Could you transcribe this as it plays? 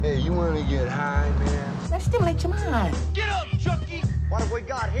wanna get high, man? Let's stimulate your mind. Get up, Chucky! What have we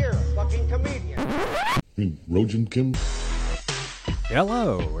got here? A fucking comedian. Rojan Kim.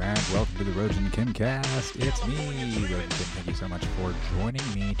 Hello, and welcome to the Rojan Kim cast. It's me, Rojan Kim. Thank you so much for joining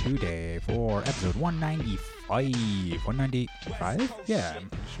me today for episode 195. 195? Yeah, I'm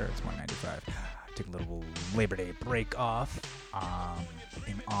pretty sure it's 195. Took a little Labor Day break off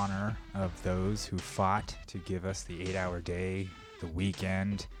in honor of those who fought to give us the 8-hour day, the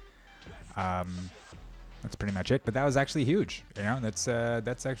weekend. That's pretty much it, but that was actually huge. You know, that's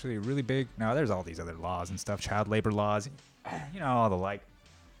actually really big. Now, there's all these other laws and stuff, child labor laws, you know, all the like.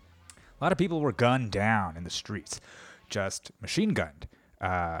 A lot of people were gunned down in the streets, just machine gunned,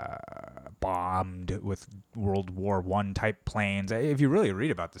 bombed with World War I type planes. If you really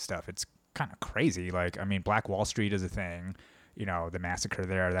read about this stuff, it's kind of crazy. Like, I mean, Black Wall Street is a thing, you know, the massacre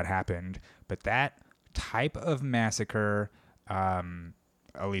there that happened, but that type of massacre,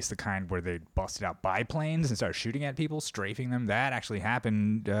 at least the kind where they busted out biplanes and started shooting at people, strafing them, that actually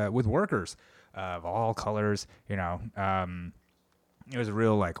happened with workers of all colors. You know, it was a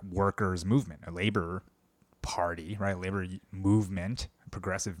real like workers movement, a labor party, right? Labor movement,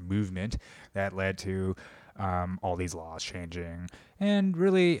 progressive movement that led to all these laws changing. And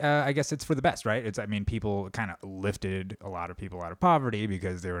really, I guess it's for the best, right? I mean, people kind of lifted a lot of people out of poverty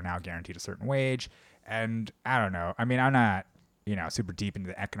because they were now guaranteed a certain wage. And I don't know. I mean, I'm not, you know, super deep into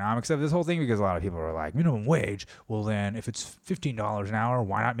the economics of this whole thing because a lot of people are like, minimum wage. Well, then if it's $15 an hour,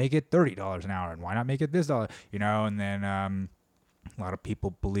 why not make it $30 an hour? And why not make it this dollar? You know, and then a lot of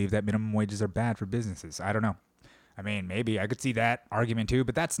people believe that minimum wages are bad for businesses. I don't know. I mean, maybe I could see that argument too,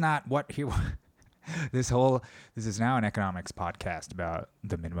 but that's not what he. This is now an economics podcast about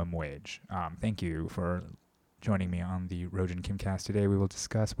the minimum wage. Thank you for joining me on the Rojan Kimcast today. We will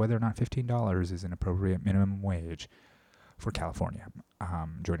discuss whether or not $15 is an appropriate minimum wage for California.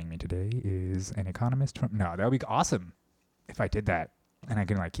 Joining me today is an economist from... No, that would be awesome if I did that and I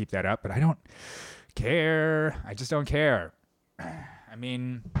can like keep that up, but I don't care. I just don't care. I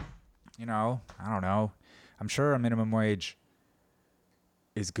mean, you know, I don't know. I'm sure a minimum wage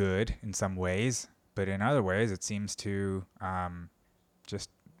is good in some ways, but in other ways it seems to just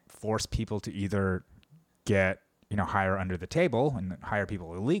force people to either get, you know, hire under the table and hire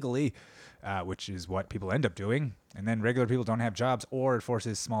people illegally, which is what people end up doing. And then regular people don't have jobs, or it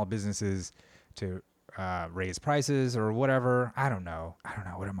forces small businesses to raise prices or whatever. I don't know.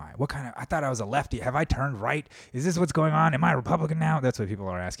 What am I? I thought I was a lefty. Have I turned right? Is this what's going on? Am I a Republican now? That's what people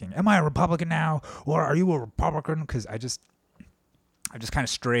are asking. Am I a Republican now? Or are you a Republican? Because I just kind of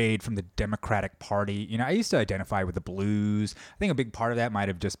strayed from the Democratic Party. You know, I used to identify with the blues. I think a big part of that might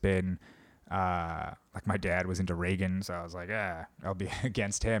have just been like my dad was into Reagan, so I was like, I'll be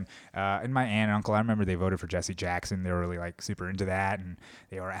against him. And my aunt and uncle, I remember they voted for Jesse Jackson. They were really like super into that, and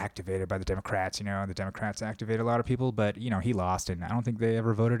they were activated by the Democrats, you know, and the Democrats activated a lot of people, but, you know, he lost, and I don't think they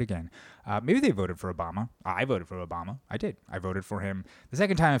ever voted again. Maybe they voted for Obama. I voted for Obama. I did. I voted for him. The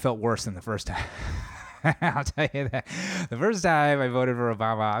second time, it felt worse than the first time. I'll tell you that. The first time I voted for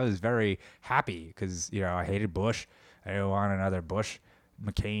Obama, I was very happy because, you know, I hated Bush. I didn't want another Bush.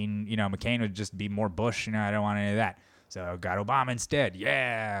 McCain would just be more Bush. You know, I don't want any of that. So I got Obama instead.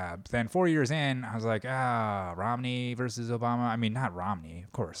 Yeah. But then 4 years in, I was like, Romney versus Obama. I mean, not Romney.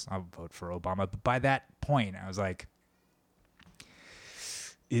 Of course, I'll vote for Obama. But by that point, I was like,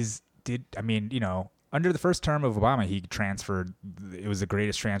 you know, under the first term of Obama, he transferred, it was the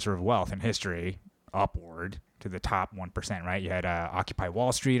greatest transfer of wealth in history upward to the top 1%, right? You had Occupy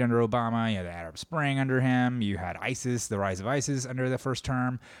Wall Street under Obama. You had the Arab Spring under him. You had ISIS, the rise of ISIS under the first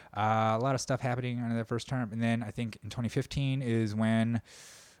term. A lot of stuff happening under the first term. And then I think in 2015 is when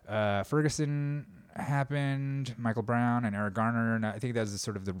Ferguson happened, Michael Brown and Eric Garner. And I think that was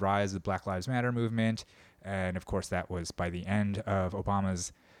sort of the rise of the Black Lives Matter movement. And of course, that was by the end of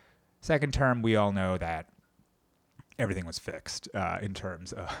Obama's second term. We all know that everything was fixed in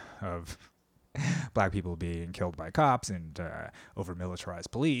terms of black people being killed by cops and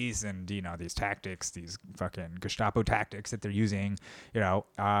over-militarized police and, you know, these tactics, these fucking Gestapo tactics that they're using, you know.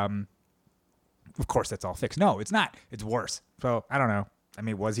 Of course, that's all fixed. No, it's not. It's worse. So, I don't know. I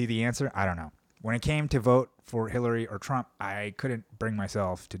mean, was he the answer? I don't know. When it came to vote for Hillary or Trump, I couldn't bring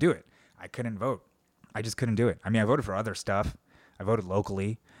myself to do it. I couldn't vote. I just couldn't do it. I mean, I voted for other stuff. I voted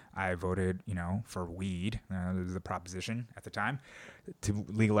locally. I voted, you know, for weed. There was a proposition at the time to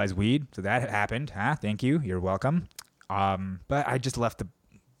legalize weed. So that happened. Thank you. You're welcome. But I just left the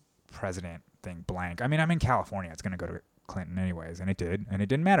president thing blank. I mean, I'm in California. It's going to go to Clinton anyways. And it did. And it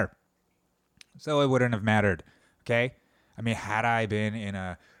didn't matter. So it wouldn't have mattered. Okay? I mean, had I been in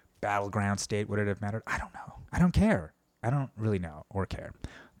a battleground state, would it have mattered? I don't know. I don't care. I don't really know or care.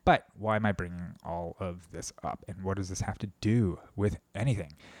 But why am I bringing all of this up? And what does this have to do with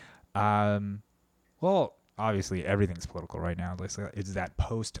anything? Well, obviously everything's political right now. It's that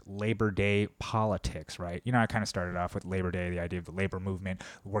post-Labor Day politics, right? You know, I kind of started off with Labor Day, the idea of the labor movement,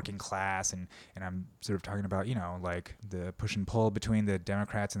 the working class, and I'm sort of talking about, you know, like the push and pull between the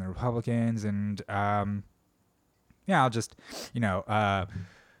Democrats and the Republicans. And I'll just,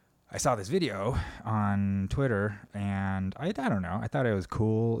 I saw this video on Twitter, and I don't know. I thought it was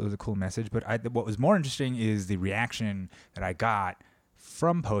cool. It was a cool message. But what was more interesting is the reaction that I got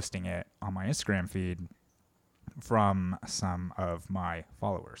from posting it on my Instagram feed from some of my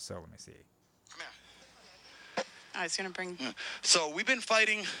followers. So let me see. Come here. I was going to bring... So we've been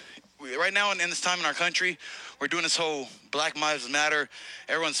fighting right now in this time in our country. We're doing this whole Black Lives Matter.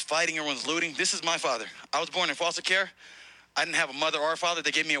 Everyone's fighting. Everyone's looting. This is my father. I was born in foster care. I didn't have a mother or a father.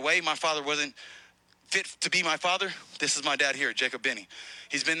 They gave me away. My father wasn't fit to be my father. This is my dad here, Jacob Benny.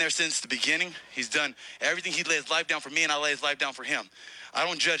 He's been there since the beginning. He's done everything. He laid his life down for me, and I lay his life down for him. I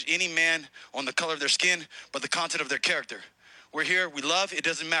don't judge any man on the color of their skin, but the content of their character. We're here. We love. It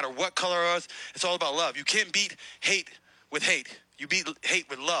doesn't matter what color it is. It's all about love. You can't beat hate with hate. You beat hate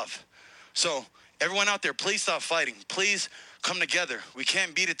with love. So everyone out there, please stop fighting. Please come together. We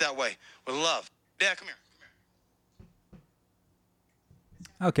can't beat it that way with love. Dad, come here.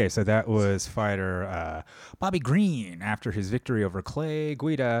 Okay, so that was fighter Bobby Green after his victory over Clay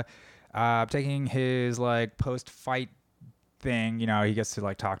Guida, taking his like post-fight thing. You know, he gets to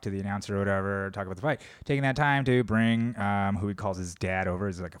like talk to the announcer or whatever, talk about the fight. Taking that time to bring who he calls his dad over,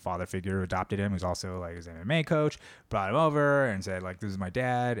 is like a father figure who adopted him, who's also like his MMA coach, brought him over and said like, this is my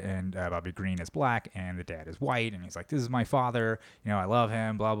dad, and Bobby Green is black and the dad is white, and he's like, this is my father, you know, I love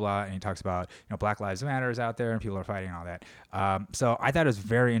him, blah blah, and he talks about, you know, Black Lives Matter is out there and people are fighting and all that. So I thought it was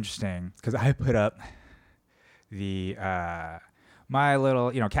very interesting because I put up the my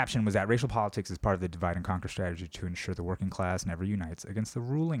little, caption was that racial politics is part of the divide and conquer strategy to ensure the working class never unites against the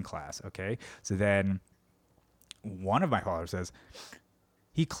ruling class. Okay, so then one of my followers says,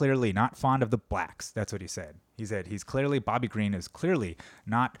 he clearly not fond of the blacks. That's what he said. He said Bobby Green is clearly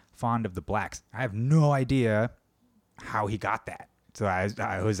not fond of the blacks. I have no idea how he got that. So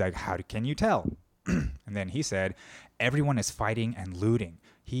I was like, can you tell? And then he said, everyone is fighting and looting.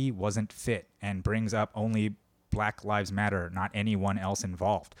 He wasn't fit and brings up only Black Lives Matter, not anyone else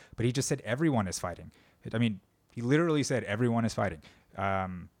involved. But he just said everyone is fighting. I mean, he literally said everyone is fighting.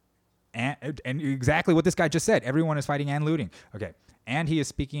 And exactly what this guy just said. Everyone is fighting and looting. Okay. And he is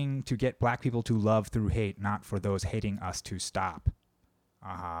speaking to get black people to love through hate, not for those hating us to stop.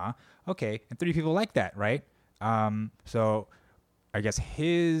 Okay. And 3 people like that, right? So I guess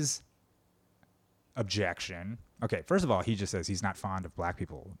his objection. Okay. First of all, he just says he's not fond of black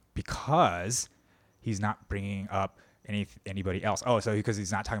people because he's not bringing up anybody else. Oh, so because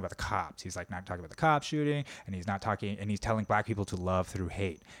he's not talking about the cops. He's like not talking about the cops shooting, and he's not talking, and he's telling black people to love through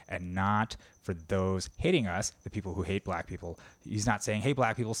hate, and not for those hating us, the people who hate black people. He's not saying, hey,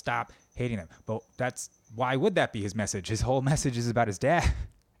 black people, stop hating them. But why would that be his message? His whole message is about his dad.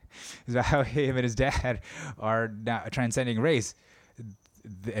 It's about how him and his dad are not transcending race.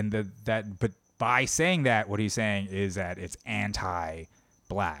 But by saying that, what he's saying is that it's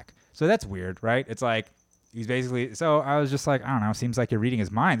anti-black. So that's weird, right? It's like he's basically. So I was just like, I don't know. Seems like you're reading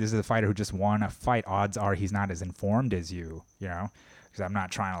his mind. This is a fighter who just won a fight. Odds are he's not as informed as you, because I'm not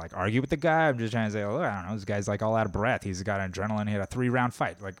trying to like argue with the guy. I'm just trying to say, oh, I don't know. This guy's like all out of breath. He's got adrenaline. He had a 3-round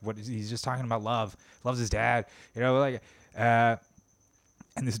fight. Like he's just talking about love. Loves his dad. And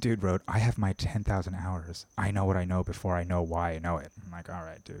this dude wrote, I have my 10,000 hours. I know what I know before I know why I know it. I'm like, all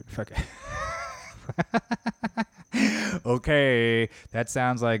right, dude. Fuck it. Okay, that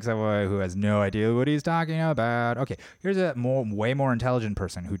sounds like someone who has no idea what he's talking about. Okay, here's a way more intelligent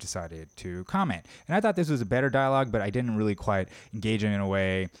person who decided to comment. And I thought this was a better dialogue, but I didn't really quite engage him in a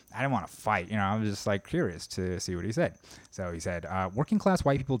way. I didn't want to fight, I was just like curious to see what he said. So he said, working class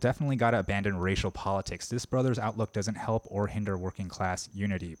white people definitely got to abandon racial politics. This brother's outlook doesn't help or hinder working class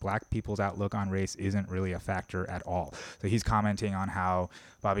unity. Black people's outlook on race isn't really a factor at all. So he's commenting on how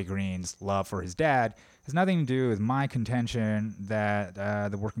Bobby Green's love for his dad has nothing to do with my contention that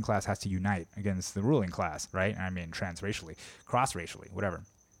the working class has to unite against the ruling class, right? I mean, transracially, cross-racially, whatever.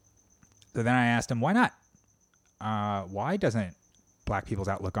 So then I asked him, why not? Why doesn't black people's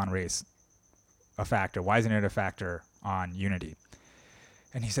outlook on race a factor? Why isn't it a factor on unity?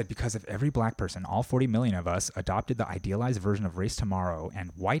 And he said, because if every black person, all 40 million of us, adopted the idealized version of race tomorrow and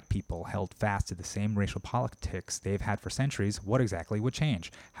white people held fast to the same racial politics they've had for centuries, what exactly would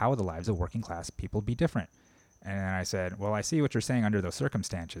change? How would the lives of working class people be different? And then I said, well, I see what you're saying under those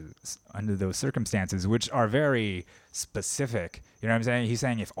circumstances, which are very specific. You know what I'm saying? He's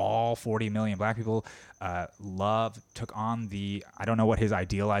saying if all 40 million black people took on I don't know what his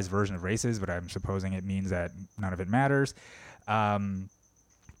idealized version of race is, but I'm supposing it means that none of it matters.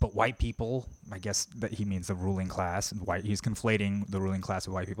 But white people, I guess that he means the ruling class, he's conflating the ruling class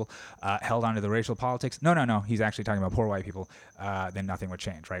of white people, held onto the racial politics. No, he's actually talking about poor white people, then nothing would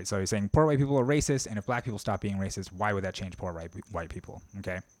change, right? So he's saying poor white people are racist, and if black people stop being racist, why would that change poor white people,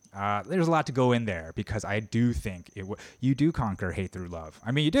 okay? There's a lot to go in there, because I do think you do conquer hate through love.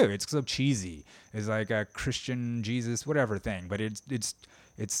 I mean, you do. It's so cheesy. It's like a Christian Jesus whatever thing, but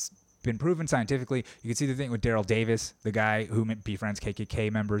it's been proven scientifically. You can see the thing with Daryl Davis, the guy who befriends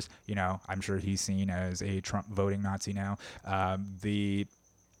KKK members. You know, I'm sure he's seen as a Trump voting Nazi now. I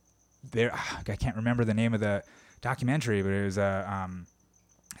can't remember the name of the documentary, but it was I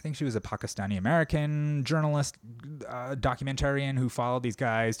think she was a Pakistani American journalist, documentarian who followed these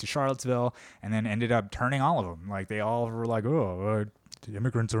guys to Charlottesville and then ended up turning all of them. Like, they all were like, the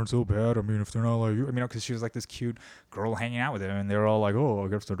immigrants aren't so bad. I mean, if they're not like you, because she was like this cute girl hanging out with him, and they were all like, I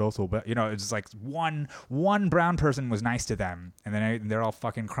guess they're not so bad. You know, it's just like one brown person was nice to them, and then they're all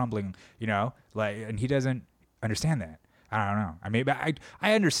fucking crumbling. You know, like, and he doesn't understand that. I don't know. I mean, but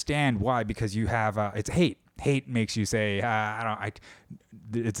I understand why, because you have it's hate. Hate makes you say,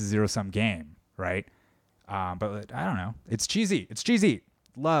 it's a zero-sum game, right? But I don't know. It's cheesy.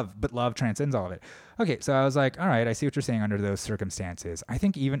 But love transcends all of it. Okay, so I was like, all right, I see what you're saying under those circumstances. I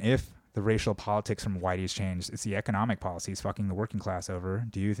think even if the racial politics from whitey's changed, it's the economic policies fucking the working class over.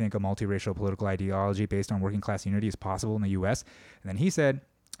 Do you think a multiracial political ideology based on working class unity is possible in the U.S.? And then he said,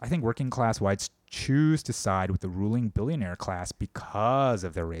 I think working class whites choose to side with the ruling billionaire class because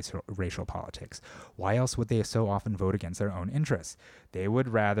of their racial politics. Why else would they so often vote against their own interests? They would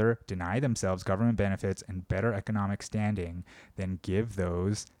rather deny themselves government benefits and better economic standing than give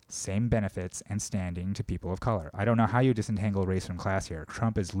those same benefits and standing to people of color. I don't know how you disentangle race from class here.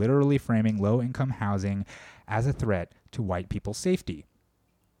 Trump is literally framing low-income housing as a threat to white people's safety.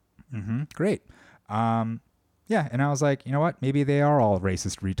 Great. Yeah, and I was like, you know what? Maybe they are all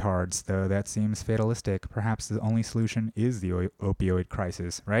racist retards, though that seems fatalistic. Perhaps the only solution is the opioid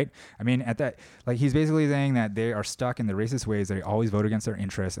crisis, right? I mean, he's basically saying that they are stuck in the racist ways. They always vote against their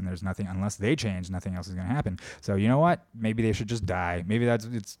interests, and there's nothing, unless they change, nothing else is going to happen. So you know what? Maybe they should just die. Maybe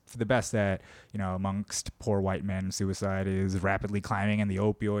it's for the best that, amongst poor white men, suicide is rapidly climbing, and the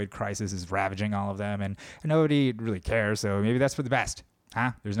opioid crisis is ravaging all of them, and nobody really cares. So maybe that's for the best.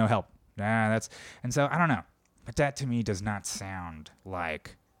 There's no help. And so I don't know. But that to me does not sound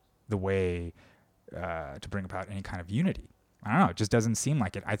like the way to bring about any kind of unity. I don't know. It just doesn't seem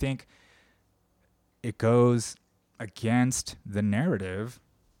like it. I think it goes against the narrative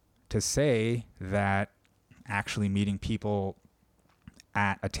to say that actually meeting people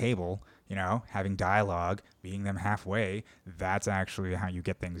at a table, having dialogue, meeting them halfway, that's actually how you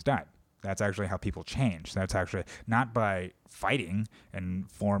get things done. That's actually how people change. That's actually not by fighting and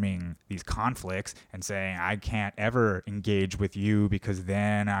forming these conflicts and saying, I can't ever engage with you because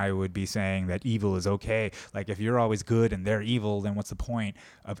then I would be saying that evil is okay. Like, if you're always good and they're evil, then what's the point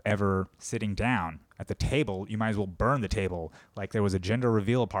of ever sitting down at the table? You might as well burn the table like there was a gender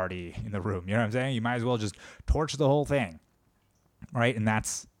reveal party in the room. You know what I'm saying? You might as well just torch the whole thing, right? And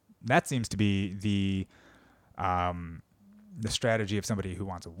that seems to be the strategy of somebody who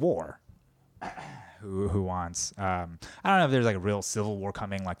wants a war. Who wants I don't know if there's like a real civil war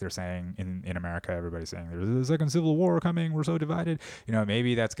coming, like they're saying in America. Everybody's saying there's a second civil war coming, we're so divided.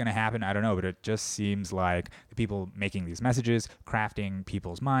 Maybe that's going to happen, I don't know, but it just seems like the people making these messages, crafting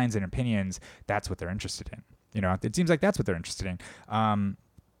people's minds and opinions, that's what they're interested in. It seems like that's what they're interested in.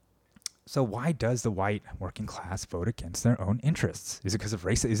 So why does the white working class vote against their own interests? Is it because of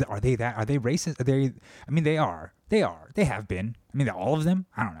race? Are they racist? They are. They have been. All of them?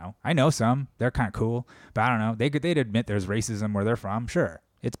 I don't know. I know some. They're kind of cool, but I don't know. They'd admit there's racism where they're from. Sure.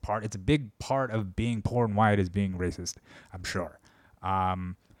 It's a big part of being poor and white is being racist, I'm sure.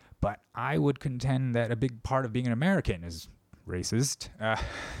 But I would contend that a big part of being an American is racist.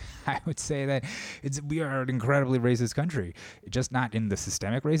 I would say that we are an incredibly racist country, just not in the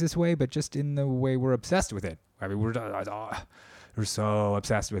systemic racist way, but just in the way we're obsessed with it. We're so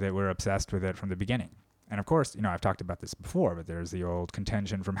obsessed with it. We're obsessed with it from the beginning. And of course, I've talked about this before, but there's the old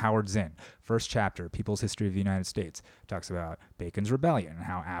contention from Howard Zinn, first chapter, People's History of the United States, talks about Bacon's Rebellion, and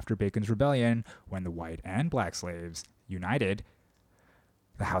how after Bacon's Rebellion, when the white and black slaves united,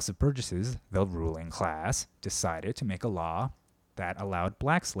 the House of Burgesses, the ruling class, decided to make a law that allowed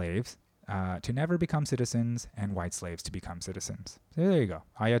black slaves to never become citizens and white slaves to become citizens. So there you go.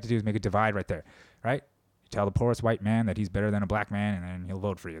 All you have to do is make a divide right there, right? tell the poorest white man that he's better than a black man, and then he'll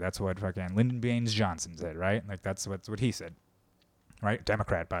vote for you. That's what fucking Lyndon Baines Johnson said, right? Like, that's what he said, right?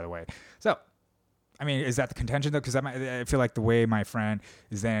 Democrat, by the way. So, I mean, is that the contention, though? Because I feel like the way my friend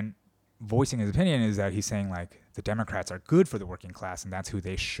is then voicing his opinion is that he's saying, like, the Democrats are good for the working class, and that's who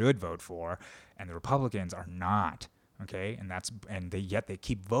they should vote for, and the Republicans are not. Okay, yet they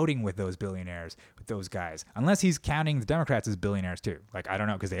keep voting with those billionaires, with those guys, unless he's counting the Democrats as billionaires too. Like, I don't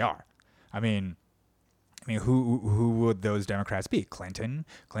know, because they are. I mean, who would those Democrats be? Clinton,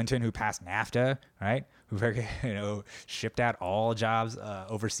 who passed NAFTA, right? Who shipped out all jobs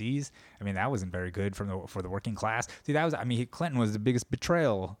overseas. I mean, that wasn't very good for the working class. See, Clinton was the biggest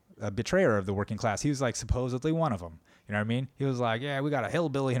betrayer of the working class. He was like supposedly one of them. You know what I mean? He was like, yeah, we got a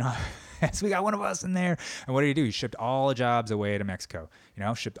hillbilly, yes, we got one of us in there. And what did he do? He shipped all the jobs away to Mexico.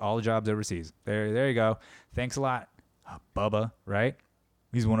 Shipped all the jobs overseas. There you go. Thanks a lot, Bubba, right?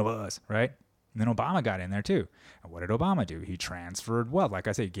 He's one of us, right? And then Obama got in there too. And what did Obama do? He transferred wealth. Like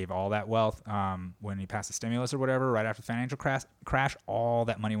I said, he gave all that wealth when he passed the stimulus or whatever, right after the financial crash, all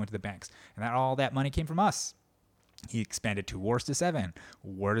that money went to the banks. And all that money came from us. He expanded 2 wars to 7.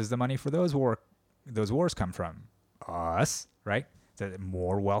 Where does the money for those wars come from? Us, right? So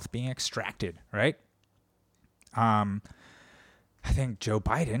more wealth being extracted, right? I think Joe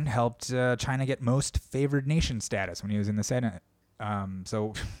Biden helped China get most favored nation status when he was in the Senate.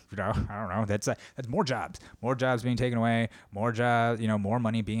 So, I don't know. That's more jobs being taken away, more jobs, more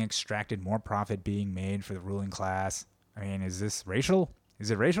money being extracted, more profit being made for the ruling class. I mean, is this racial?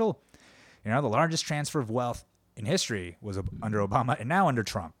 Is it racial? The largest transfer of wealth in history was under Obama and now under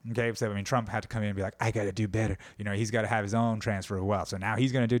Trump. Okay, so Trump had to come in and be like, I got to do better. He's got to have his own transfer of wealth. So now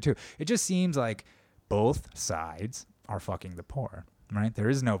he's going to do it too. It just seems like both sides are fucking the poor, right? There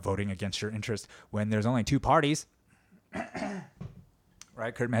is no voting against your interest when there's only 2 parties.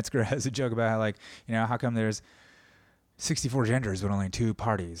 Right? Kurt Metzger has a joke about how, how come there's 64 genders but only 2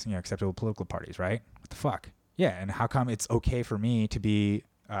 parties, acceptable political parties, right? What the fuck? Yeah, and how come it's okay for me to be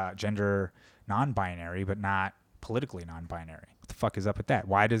gender non-binary but not politically non-binary? What the fuck is up with that?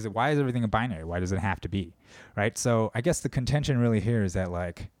 Why is everything a binary? Why does it have to be? Right? So I guess the contention really here is that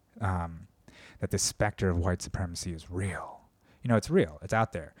that the specter of white supremacy is real. It's real. It's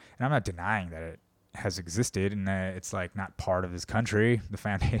out there. And I'm not denying that it has existed and that it's not part of this country. The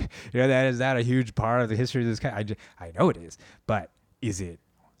foundation, is that a huge part of the history of this country? I know it is, but is it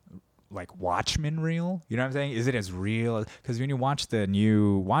Watchmen real? You know what I'm saying? Is it as real? Because when you watch the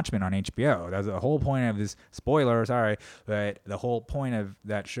new Watchmen on HBO, that's the whole point of this. Spoiler, sorry, but the whole point of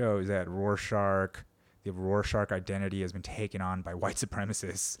that show is that the Rorschach identity has been taken on by white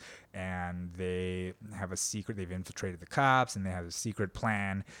supremacists, and they have a secret. They've infiltrated the cops, and they have a secret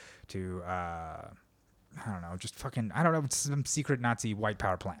plan to some secret Nazi white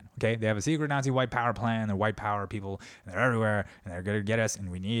power plan. Okay, they have a secret Nazi white power plan. They're white power people, and they're everywhere, and they're gonna get us. And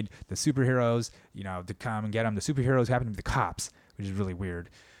we need the superheroes, to come and get them. The superheroes happen to be the cops, which is really weird,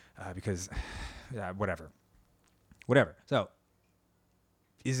 because whatever. So,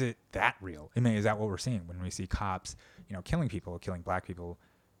 is it that real? Is that what we're seeing when we see cops, killing people, killing black people?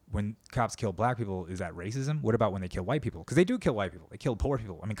 When cops kill black people, is that racism? What about when they kill white people? Because they do kill white people. They kill poor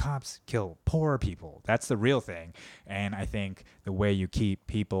people. Cops kill poor people. That's the real thing. And I think the way you keep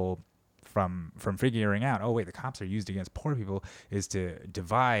people from figuring out, oh, wait, the cops are used against poor people, is to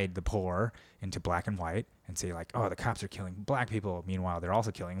divide the poor into black and white and say, oh, the cops are killing black people. Meanwhile, they're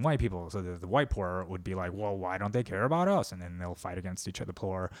also killing white people. So the white poor would be like, well, why don't they care about us? And then they'll fight against each other, the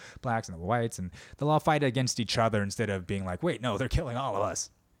poor blacks and the whites, and they'll all fight against each other instead of being like, wait, no, they're killing all of us.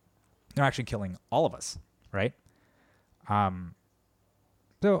 They're actually killing all of us, right?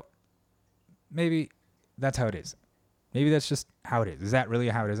 So maybe that's how it is. Maybe that's just how it is. Is that really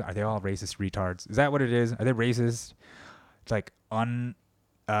how it is? Are they all racist retards? Is that what it is? Are they racist? It's I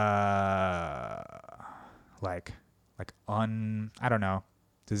don't know.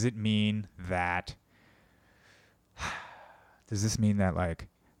 Does it mean that? Does this mean that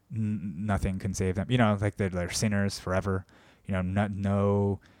nothing can save them? They're sinners forever.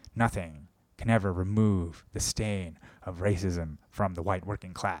 Nothing can ever remove the stain of racism from the white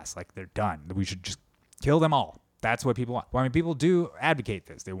working class. They're done. We should just kill them all. That's what people want. Well, people do advocate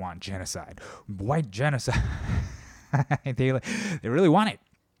this. They want genocide. White genocide. They really want it.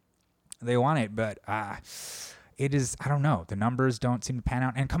 They want it, but it is, I don't know. The numbers don't seem to pan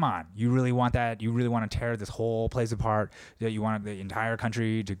out. And come on, you really want that? You really want to tear this whole place apart? That you want the entire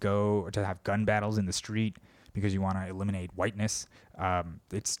country to have gun battles in the street because you want to eliminate whiteness?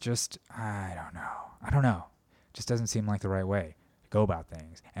 It's just, I don't know. It just doesn't seem like the right way to go about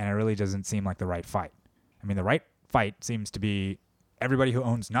things. And it really doesn't seem like the right fight. The right fight seems to be everybody who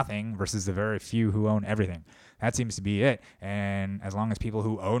owns nothing versus the very few who own everything. That seems to be it. And as long as people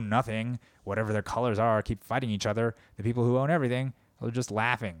who own nothing, whatever their colors are, keep fighting each other, the people who own everything are just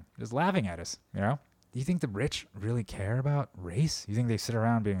laughing at us, you know? Do you think the rich really care about race? You think they sit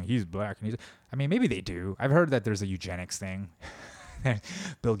around being, he's black and I mean, maybe they do. I've heard that there's a eugenics thing.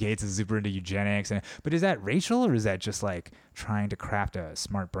 Bill Gates is super into eugenics, but is that racial or is that just like trying to craft a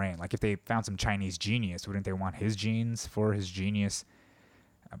smart brain? Like if they found some Chinese genius, wouldn't they want his genes for his genius?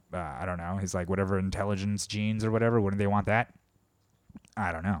 I don't know, his like whatever intelligence genes or whatever. Wouldn't they want that?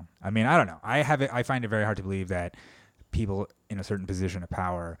 I don't know. I mean, I don't know. I find it very hard to believe that people in a certain position of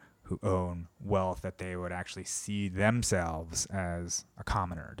power who own wealth, that they would actually see themselves as a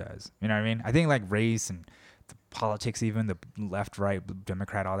commoner does. You know what I mean? I think like race and the politics, even the left, right,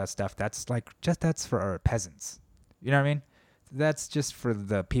 Democrat, all that stuff, that's for our peasants. You know what I mean? That's just for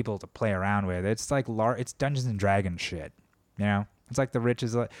the people to play around with. It's like it's Dungeons and Dragons shit. You know? It's like the rich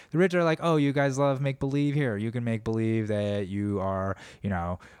are like, oh, you guys love make believe here. You can make believe that you are, you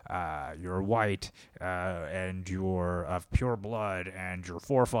know, you're white and you're of pure blood and your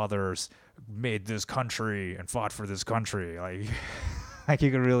forefathers made this country and fought for this country. Like, like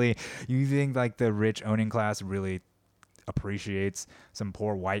you think like the rich owning class really appreciates some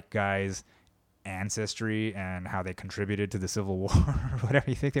poor white guy's ancestry and how they contributed to the Civil War or whatever.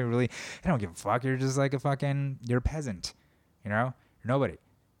 You think they don't give a fuck. You're just like you're a peasant. You know, you're nobody.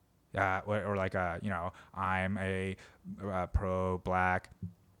 Or like, you know, I'm a pro-black,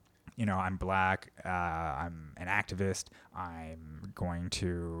 you know, I'm black, I'm an activist, I'm going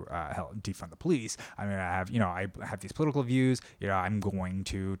to help defund the police, I mean, I have these political views, you know, I'm going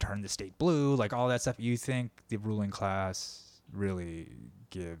to turn the state blue, like all that stuff. You think the ruling class really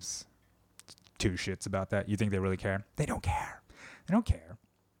gives two shits about that? You think they really care? They don't care. They don't care.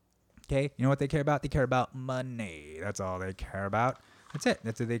 Okay, you know what they care about? They care about money. That's all they care about. That's it.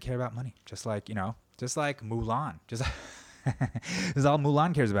 That's it. They care about money. Just like, you know, just like Mulan. Just this is all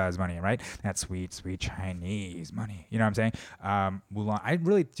Mulan cares about is money, right? That sweet, sweet Chinese money. You know what I'm saying? Mulan. I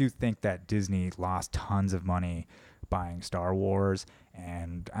really do think that Disney lost tons of money buying Star Wars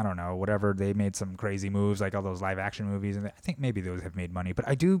and I don't know, whatever. They made some crazy moves like all those live action movies, and I think maybe those have made money, but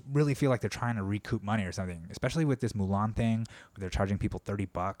I do really feel like they're trying to recoup money or something, especially with this Mulan thing where they're charging people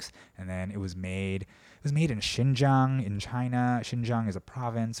 $30 and then it was made in Xinjiang in China. Xinjiang is a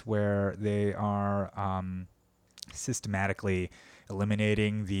province where they are systematically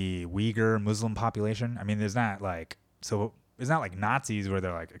eliminating the Uyghur Muslim population. I mean, it's not like Nazis where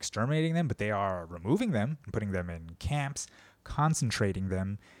they're like exterminating them, but they are removing them and putting them in camps, concentrating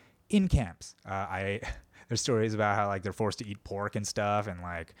them in camps. There's stories about how like they're forced to eat pork and stuff, and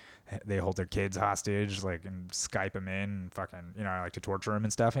like they hold their kids hostage, like and Skype them in, and fucking, you know, like to torture them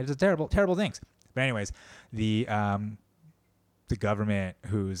and stuff. It's terrible, terrible things. But anyways, the government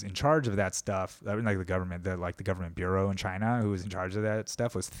who's in charge of that stuff, the government bureau in China who was in charge of that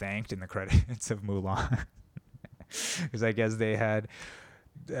stuff, was thanked in the credits of Mulan. Because I guess they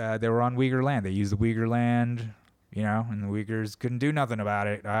were on Uyghur land. They used the Uyghur land, you know, and the Uyghurs couldn't do nothing about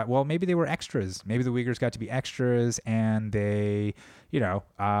it. Well, maybe they were extras. Maybe the Uyghurs got to be extras, and they, you know,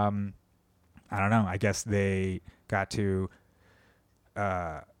 I don't know. I guess they got to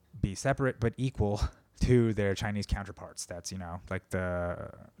be separate but equal to their Chinese counterparts. That's, you know, like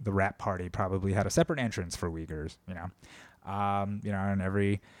the rap party probably had a separate entrance for Uyghurs, you know, and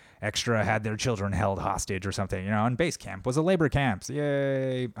every extra had their children held hostage or something, you know, and base camp was a labor camp. So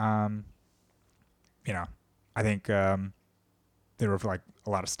yay. You know, I think there were like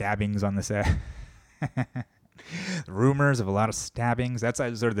a lot of stabbings on the set. Rumors of a lot of stabbings. That's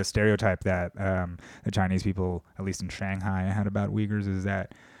sort of the stereotype that the Chinese people, at least in Shanghai, had about Uyghurs, is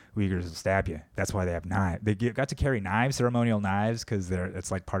that Uyghurs will stab you. That's why they have knives. They got to carry knives, ceremonial knives, because it's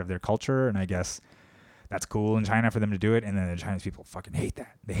like part of their culture, and I guess that's cool in China for them to do it. And then the Chinese people fucking hate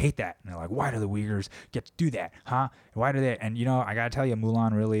that. They hate that. And they're like, why do the Uyghurs get to do that? Huh? Why do they? And, you know, I got to tell you,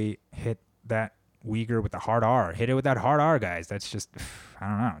 Mulan really hit that Uyghur with the hard R. Hit it with that hard R, guys. That's just, I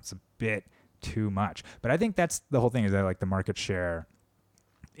don't know. It's a bit too much. But I think that's the whole thing, is that like the market share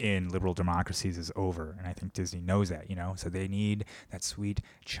in liberal democracies is over, and I think Disney knows that, you know. So they need that sweet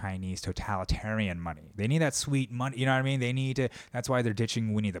Chinese totalitarian money. They need that sweet money, you know what I mean? They need to. That's why they're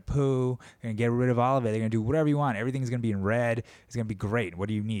ditching Winnie the Pooh. They're gonna get rid of all of it. They're gonna do whatever you want. Everything's gonna be in red. It's gonna be great. What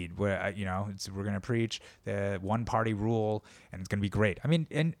do you need? You know, we're gonna preach the one-party rule, and it's gonna be great. I mean,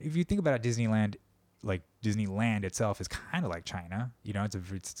 and if you think about it, Disneyland itself is kind of like China, you know.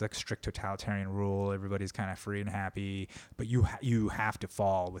 It's like strict totalitarian rule. Everybody's kind of free and happy, but you have to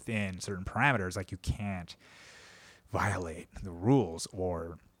fall within certain parameters. Like you can't violate the rules,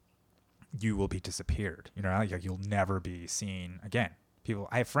 or you will be disappeared. Like you'll never be seen again.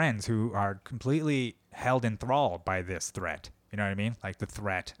 I have friends who are completely held enthralled by this threat. You know what I mean? Like the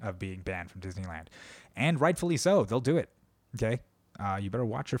threat of being banned from Disneyland, and rightfully so. They'll do it. Okay, you better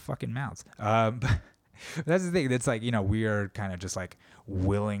watch your fucking mouths. That's the thing. It's like, we are kind of just like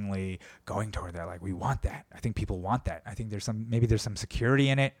willingly going toward that. Like we want that. I think people want that. I think there's some security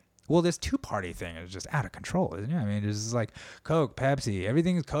in it. Well, this two-party thing is just out of control, isn't it? I mean, it's just like Coke, Pepsi.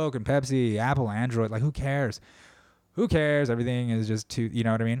 Everything is Coke and Pepsi, Apple, Android. Like, who cares? Who cares? Everything is just you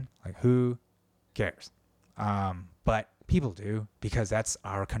know what I mean? Like, who cares? But people do, because that's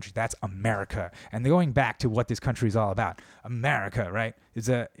our country. That's America. And going back to what this country is all about, America, right?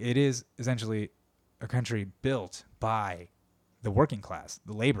 It is essentially a country built by the working class,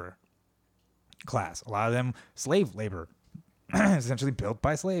 the labor class. A lot of them slave labor. Essentially built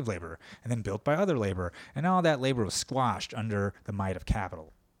by slave labor, and then built by other labor, and all that labor was squashed under the might of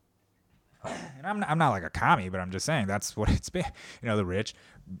capital. And I'm not like a commie, but I'm just saying that's what it's been. The rich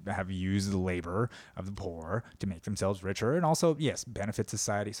have used the labor of the poor to make themselves richer, and also, yes, benefit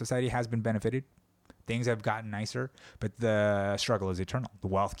society. Society has been benefited. Things have gotten nicer, but the struggle is eternal. The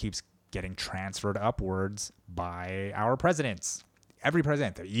wealth keeps getting transferred upwards by our presidents. Every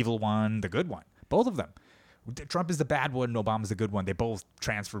president, the evil one, the good one, both of them. Trump is the bad one, Obama's the good one. They both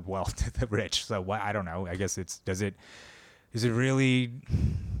transferred wealth to the rich. So I don't know. I guess is it really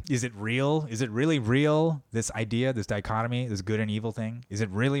real? This idea, this dichotomy, this good and evil thing? Is it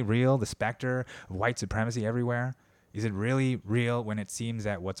really real? The specter of white supremacy everywhere? Is it really real when it seems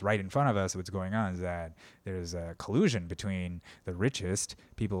that what's right in front of us, what's going on, is that there's a collusion between the richest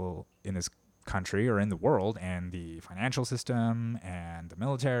people in this country or in the world and the financial system and the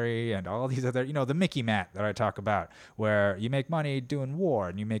military and all these other, the Mickey mat that I talk about, where you make money doing war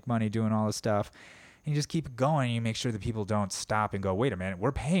and you make money doing all this stuff, and you just keep going and you make sure that people don't stop and go, wait a minute,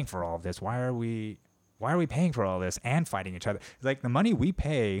 we're paying for all of this. Why are we paying for all this and fighting each other? Like, the money we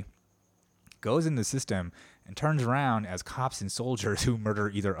pay goes in the system and turns around as cops and soldiers who murder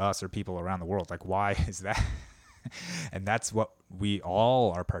either us or people around the world. Like, why is that? And that's what we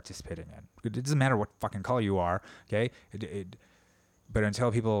all are participating in. It doesn't matter what fucking color you are, okay? But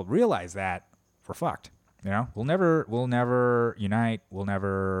until people realize that, we're fucked. We'll never unite. We'll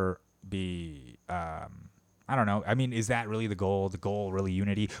never be. I don't know. I mean, is that really the goal? The goal really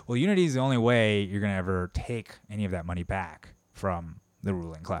unity? Well, unity is the only way you're gonna ever take any of that money back from the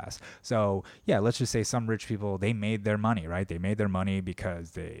ruling class. So yeah, let's just say some rich people, they made their money, right? They made their money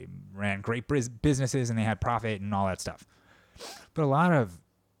because they ran great businesses and they had profit and all that stuff. But a lot of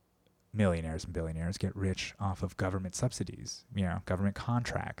millionaires and billionaires get rich off of government subsidies, government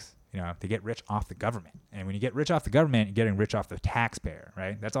contracts. They get rich off the government. And when you get rich off the government, you're getting rich off the taxpayer,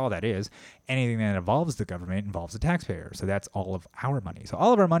 right? That's all that is. Anything that involves the government involves the taxpayer. So that's all of our money. So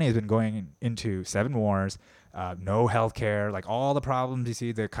all of our money has been going into 7 wars, no health care, like all the problems you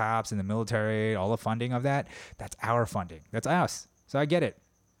see, the cops and the military, all the funding of that, that's our funding. That's us. So I get it.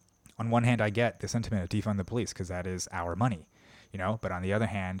 On one hand, I get the sentiment of defund the police because that is our money, But on the other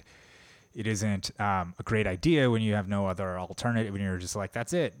hand, it isn't a great idea when you have no other alternative, when you're just like,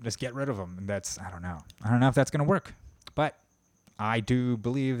 that's it, just get rid of them. And I don't know if that's going to work. But I do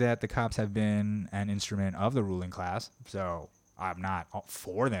believe that the cops have been an instrument of the ruling class. So I'm not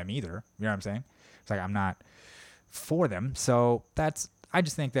for them either. You know what I'm saying? It's like, I'm not for them. So I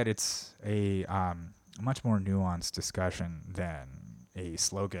just think that it's a much more nuanced discussion than a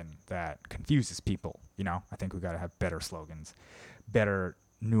slogan that confuses people. I think we got to have better slogans, better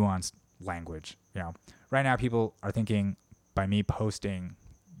nuanced language. Right now people are thinking, by me posting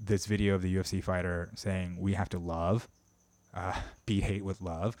this video of the UFC fighter saying we have to love, beat hate with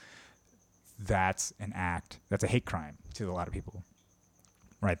love, that's an act, that's a hate crime to a lot of people.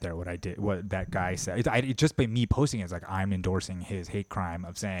 Right there, what I did, what that guy said, just by me posting it, it's like I'm endorsing his hate crime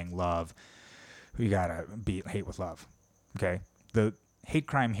of saying love, we gotta beat hate with love. Okay, the hate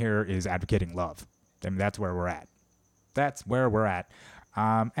crime here is advocating love. I mean, that's where we're at.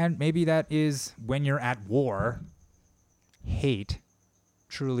 And maybe that is, when you're at war, hate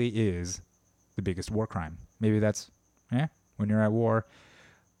truly is the biggest war crime. Maybe that's, when you're at war.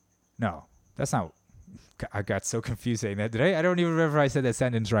 No, that's not. I got so confused saying that. I don't even remember if I said that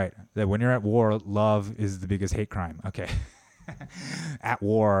sentence right. That when you're at war, love is the biggest hate crime. Okay. At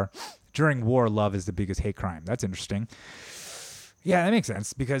war, during war, love is the biggest hate crime. That's interesting. Yeah, that makes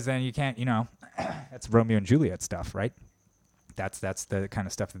sense, because then you can't, that's Romeo and Juliet stuff, right? That's the kind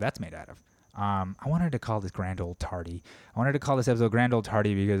of stuff that's made out of. I wanted to call this Grand Old Tardy. I wanted to call this episode Grand Old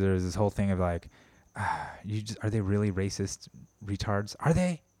Tardy because there's this whole thing of like, are they really racist retards? Are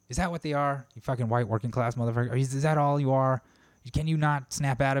they? Is that what they are? You fucking white working class motherfucker. Is that all you are? Can you not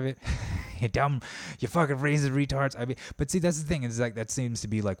snap out of it? you fucking racist retards. I mean, but see, that's the thing. Is like that seems to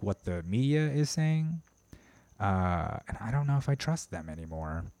be like what the media is saying, and I don't know if I trust them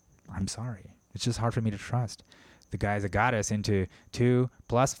anymore. I'm sorry. It's just hard for me to trust the guys that got us into 2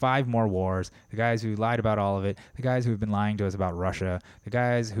 plus 5 more wars, the guys who lied about all of it, the guys who have been lying to us about Russia, the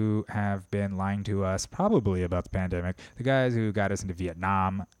guys who have been lying to us probably about the pandemic, the guys who got us into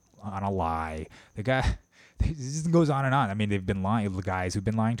Vietnam on a lie, the guy, it just goes on and on. I mean, they've been lying, the guys who've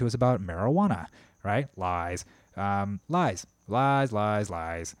been lying to us about marijuana, right? Lies. Lies.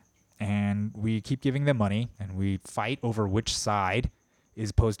 And we keep giving them money, and we fight over which side is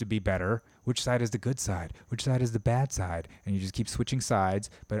supposed to be better, which side is the good side, which side is the bad side, and you just keep switching sides.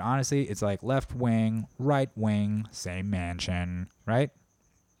 But honestly, it's like left wing, right wing, same mansion, right?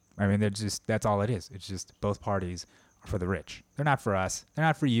 I mean, that's all it is. It's just both parties are for the rich. They're not for us. They're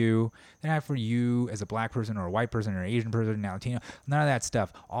not for you. They're not for you as a black person or a white person or an Asian person, a Latino. None of that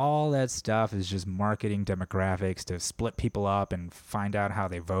stuff. All that stuff is just marketing demographics to split people up and find out how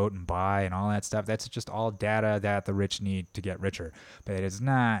they vote and buy and all that stuff. That's just all data that the rich need to get richer. But it is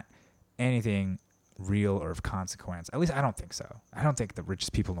not anything real or of consequence. At least I don't think so. I don't think the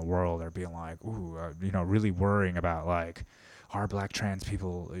richest people in the world are being like, ooh, really worrying about like, are black trans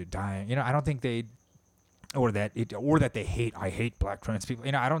people dying? I don't think they... Or that they hate. I hate black trans people.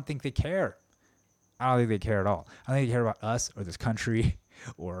 I don't think they care. I don't think they care at all. I don't think they care about us or this country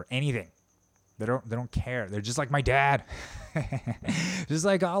or anything. They don't care. They're just like my dad, just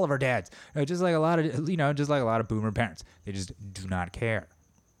like all of our dads. Just like a lot of boomer parents. They just do not care.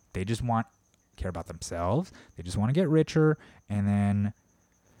 They just care about themselves. They just want to get richer, and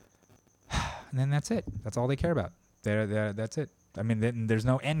then that's it. That's all they care about. That's it. I mean, then there's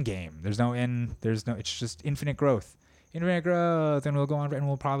no end game. There's no end. It's just infinite growth. Infinite growth, and we'll go on, and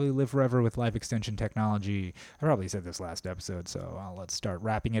we'll probably live forever with life extension technology. I probably said this last episode, so let's start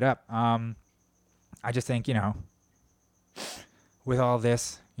wrapping it up. I just think, with all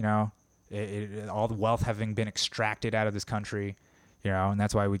this, all the wealth having been extracted out of this country, and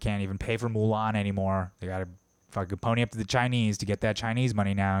that's why we can't even pay for Mulan anymore. They got to fucking pony up to the Chinese to get that Chinese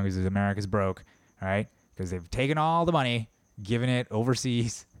money now because America's broke, all right? Because they've taken all the money, given it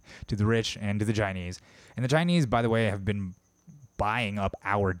overseas to the rich and to the Chinese. And the Chinese, by the way, have been buying up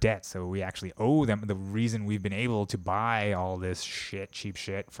our debt. So we actually owe them. The reason we've been able to buy all this cheap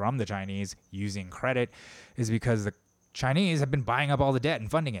shit from the Chinese using credit is because the Chinese have been buying up all the debt and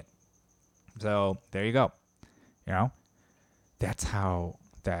funding it. So there you go. That's how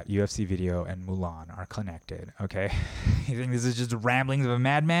that UFC video and Mulan are connected, okay? You think this is just the ramblings of a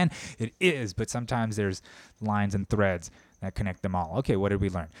madman? It is, but sometimes there's lines and threads that connect them all. Okay, what did we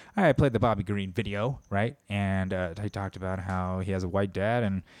learn? All right, I played the Bobby Green video, right? And I talked about how he has a white dad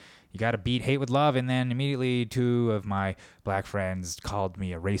and you got to beat hate with love. And then immediately 2 of my black friends called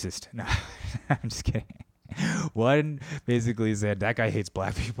me a racist. No, I'm just kidding. One basically said, that guy hates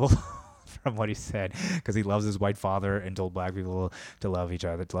black people. From what he said, because he loves his white father and told black people to love each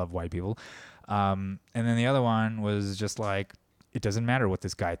other, to love white people. And then the other one was just like, it doesn't matter what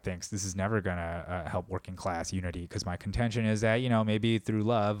this guy thinks. This is never going to help working class unity, because my contention is that, maybe through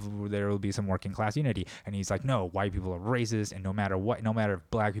love, there will be some working class unity. And he's like, no, white people are racist. And no matter if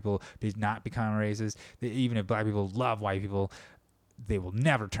black people did not become racist, even if black people love white people, they will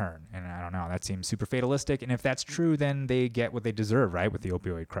never turn. And I don't know, that seems super fatalistic. And if that's true, then they get what they deserve, right? With the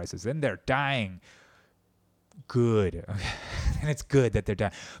opioid crisis. Then they're dying. Good. And it's good that they're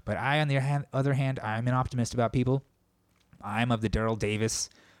dying. But I, on the other hand, I'm an optimist about people. I'm of the Daryl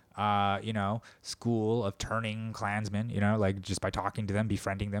Davis, school of turning Klansmen, like just by talking to them,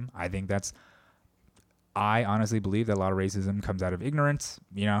 befriending them. I honestly believe that a lot of racism comes out of ignorance,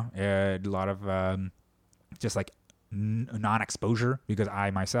 a lot of just like non-exposure, because I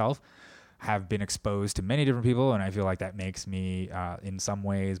myself have been exposed to many different people, and I feel like that makes me in some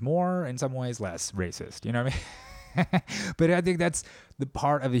ways more, in some ways less racist. You know what I mean? But I think that's the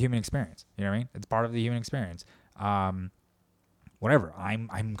part of the human experience. You know what I mean? It's part of the human experience. Whatever.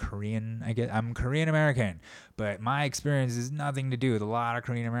 I'm Korean. I'm Korean American, but my experience has nothing to do with a lot of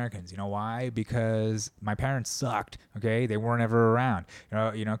Korean Americans. You know why? Because my parents sucked. Okay, they weren't ever around.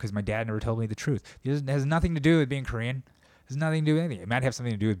 Because my dad never told me the truth. It has nothing to do with being Korean. It has nothing to do with anything. It might have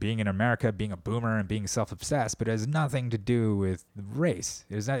something to do with being in America, being a boomer, and being self-obsessed, but it has nothing to do with race.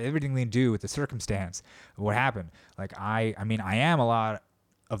 It has not everything to do with the circumstance of what happened. Like I am a lot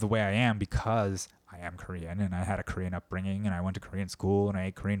of the way I am because I am Korean, and I had a Korean upbringing, and I went to Korean school, and I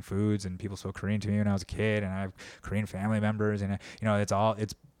ate Korean foods, and people spoke Korean to me when I was a kid, and I have Korean family members, and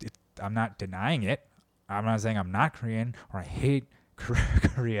I'm not denying it. I'm not saying I'm not Korean or I hate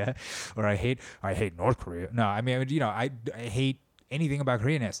Korea or I hate North Korea. No, I hate anything about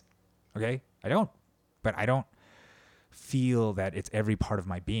Koreanness. Okay? I don't. But I don't feel that it's every part of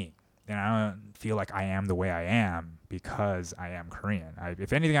my being. And I don't feel like I am the way I am because I am Korean.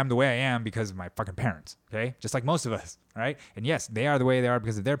 If anything, I'm the way I am because of my fucking parents, okay? Just like most of us, right? And yes, they are the way they are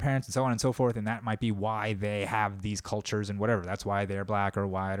because of their parents and so on and so forth, and that might be why they have these cultures and whatever. That's why they're black or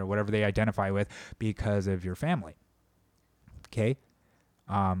white or whatever they identify with because of your family, okay?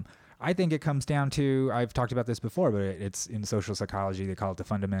 I think it comes down to, I've talked about this before, but it's in social psychology, they call it the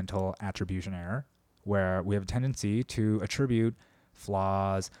fundamental attribution error, where we have a tendency to attribute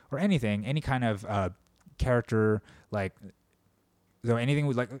flaws or anything, any kind of character, like, so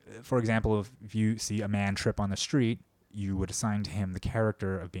anything like, for example, if you see a man trip on the street, you would assign to him the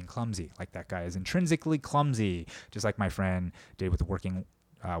character of being clumsy. Like, that guy is intrinsically clumsy, just like my friend did with the working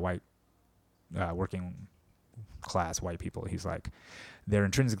class white people. He's like, they're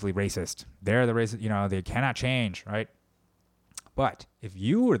intrinsically racist. They're the racist, they cannot change, right? But if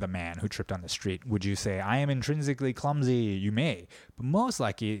you were the man who tripped on the street, would you say, I am intrinsically clumsy? You may. But most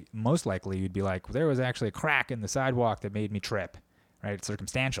likely you'd be like, well, there was actually a crack in the sidewalk that made me trip, right? It's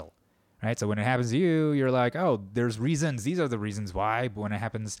circumstantial, right? So when it happens to you, you're like, oh, there's reasons. These are the reasons why. But when it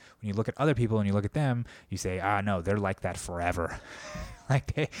happens, when you look at other people and you look at them, you say, no, they're like that forever.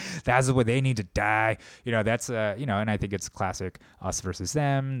 Like, that's the way they need to die. That's, and I think it's classic us versus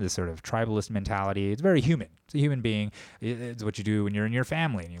them, this sort of tribalist mentality. It's very human. It's a human being. It's what you do when you're in your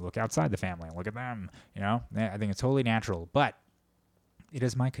family and you look outside the family and look at them. I think it's totally natural. But it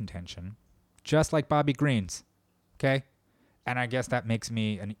is my contention, just like Bobby Green's, okay? And I guess that makes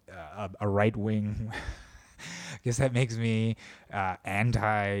me a right-wing... I guess that makes me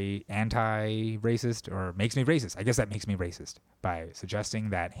anti-racist, or makes me racist. I guess that makes me racist by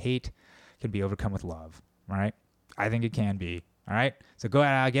suggesting that hate can be overcome with love, all right? I think it can be, all right? So get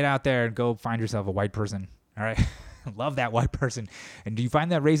out there and go find yourself a white person, all right? Love that white person. And do you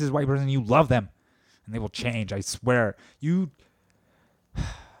find that racist white person, you love them, and they will change, I swear.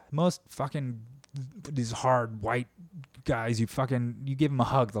 Most fucking these hard white guys, you give them a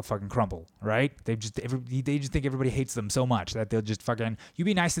hug, they'll fucking crumble, right? They just think everybody hates them so much that they'll just fucking, you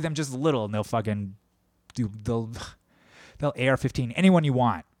be nice to them just a little and they'll fucking they'll AR-15 anyone you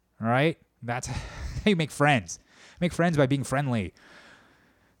want, all right? That's how you make friends. Make friends by being friendly.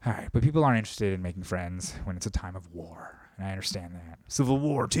 All right, but people aren't interested in making friends when it's a time of war. And I understand that. Civil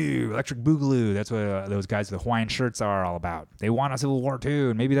War II, Electric Boogaloo, that's what those guys with the Hawaiian shirts are all about. They want a Civil War II,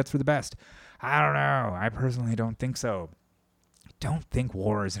 and maybe that's for the best. I don't know. I personally don't think so. Don't think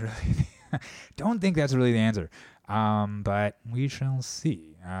war is really... don't think that's really the answer. But we shall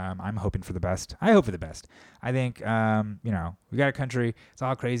see. I'm hoping for the best. I hope for the best. I think, we got a country. It's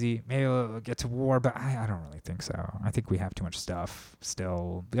all crazy. Maybe we'll get to war, but I don't really think so. I think we have too much stuff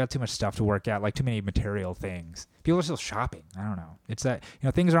still. We got too much stuff to work out, like too many material things. People are still shopping. I don't know. It's that,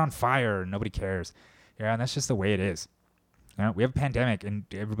 things are on fire and nobody cares. Yeah, and that's just the way it is. We have a pandemic and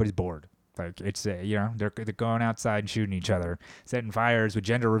everybody's bored. Like, it's, they're going outside and shooting each other, setting fires with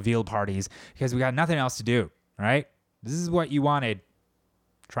gender reveal parties because we got nothing else to do, right? This is what you wanted.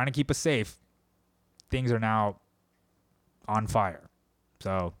 Trying to keep us safe. Things are now on fire.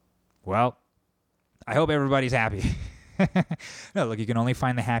 So, well, I hope everybody's happy. No, look, you can only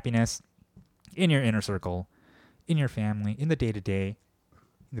find the happiness in your inner circle, in your family, in the day-to-day,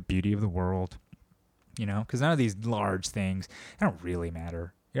 in the beauty of the world, because none of these large things, they don't really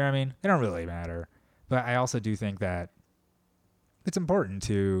matter. You know what I mean? They don't really matter. But I also do think that it's important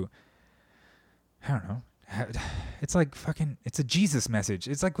to, I don't know, it's like it's a Jesus message.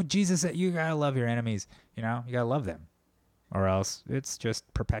 It's like what Jesus said, you gotta love your enemies, you gotta love them. Or else it's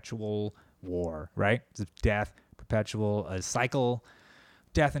just perpetual war, right? It's death, perpetual, a cycle,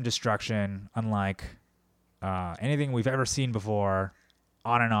 death and destruction, unlike anything we've ever seen before,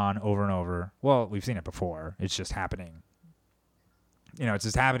 on and on, over and over. Well, we've seen it before. It's just happening. It's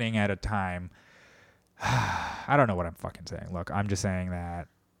just happening at a time. I don't know what I'm fucking saying. Look, I'm just saying that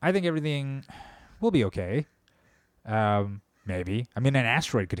I think everything will be okay. Maybe. I mean, an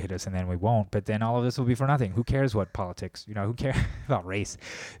asteroid could hit us and then we won't, but then all of this will be for nothing. Who cares what politics? Who cares about race?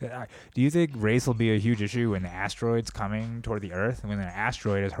 Do you think race will be a huge issue when the asteroid's coming toward the Earth? When an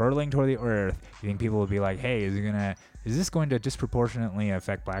asteroid is hurtling toward the Earth, you think people will be like, hey, is this going to disproportionately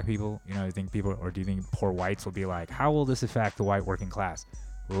affect black people? Do you think poor whites will be like, how will this affect the white working class?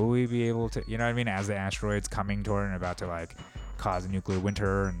 Will we be able to, as the asteroid's coming toward and about to cause a nuclear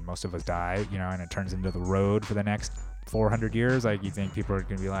winter and most of us die, and it turns into the road for the next 400 years, you think people are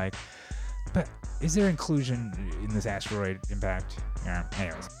going to be like, but is there inclusion in this asteroid impact? Yeah.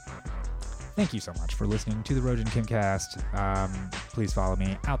 Anyways, thank you so much for listening to the Rojan Kimcast. Please follow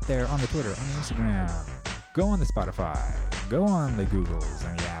me out there on the Twitter, on the Instagram. go on the Spotify, go on the Googles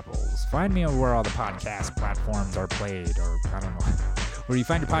and the Apples. Find me where all the podcast platforms are played, or I don't know. Where you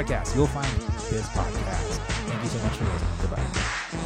find your podcast, you'll find this podcast. Thank you so much for listening. Goodbye.